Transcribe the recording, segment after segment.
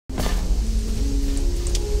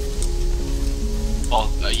Well,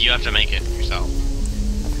 you have to make it yourself.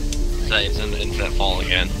 So it's an infinite fall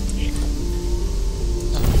again.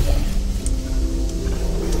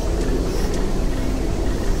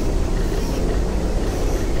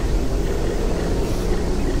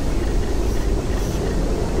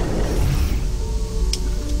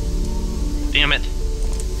 Damn it.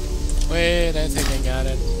 Wait, I think I got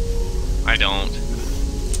it. I don't.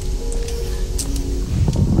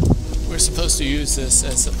 We're supposed to use this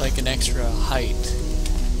as like an extra height.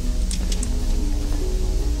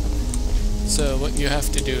 So what you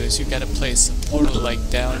have to do is you gotta place a portal like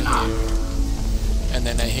down here, and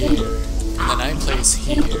then here, and then I place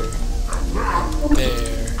here,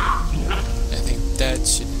 there. I think that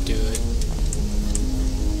should do it.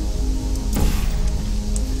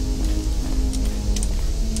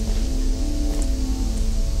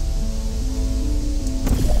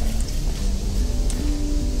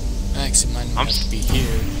 Actually, mine has to be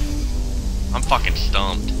here. I'm fucking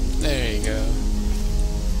stumped. There you go.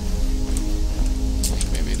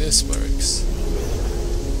 Maybe this works.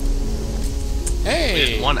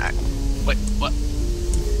 Hey! Wait, wait, what?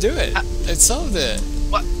 Do it! I solved it!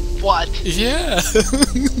 What? What? Yeah!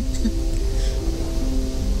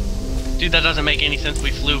 Dude, that doesn't make any sense.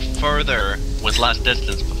 We flew further with less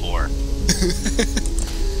distance before.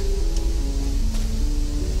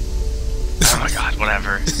 Oh my god,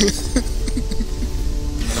 whatever.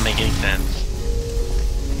 Doesn't make any sense.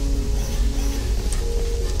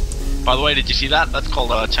 By the way, did you see that? That's called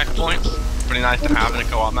checkpoints. Pretty nice to have in a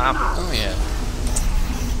co-op map. Oh yeah.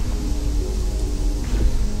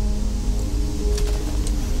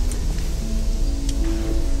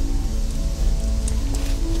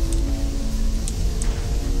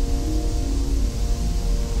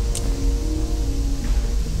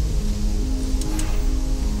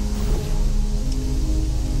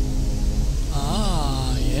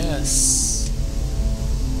 Ah, yes.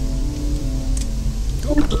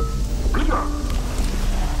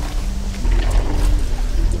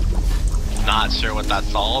 Not sure what that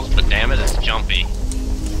solves, but damn it, it's jumpy.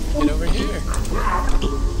 Get over here.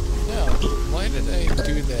 No, why did I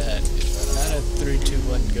do that? Not a 3, 2,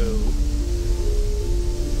 1, go.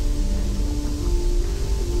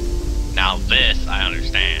 Now this, I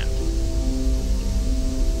understand.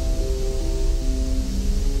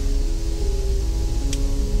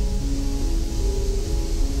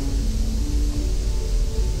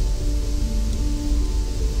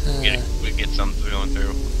 We get something going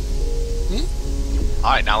through.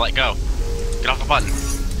 Alright, now let go. Get off the button.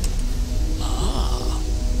 Ah.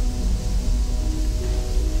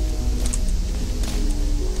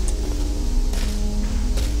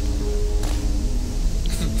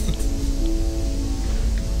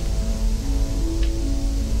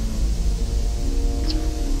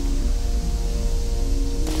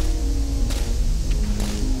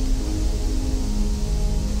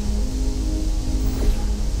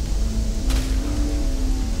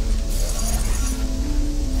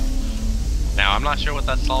 Now, I'm not sure what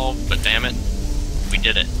that solved, but damn it, we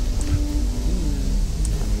did it.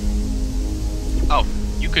 Oh,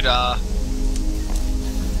 you could,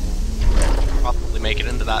 probably make it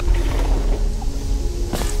into that.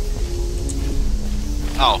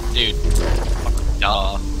 Oh, dude.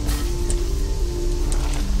 Duh.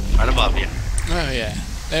 Right above you. Oh yeah,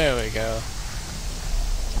 there we go.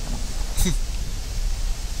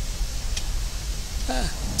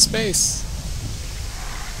 Space.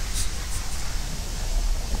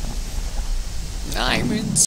 Diamonds.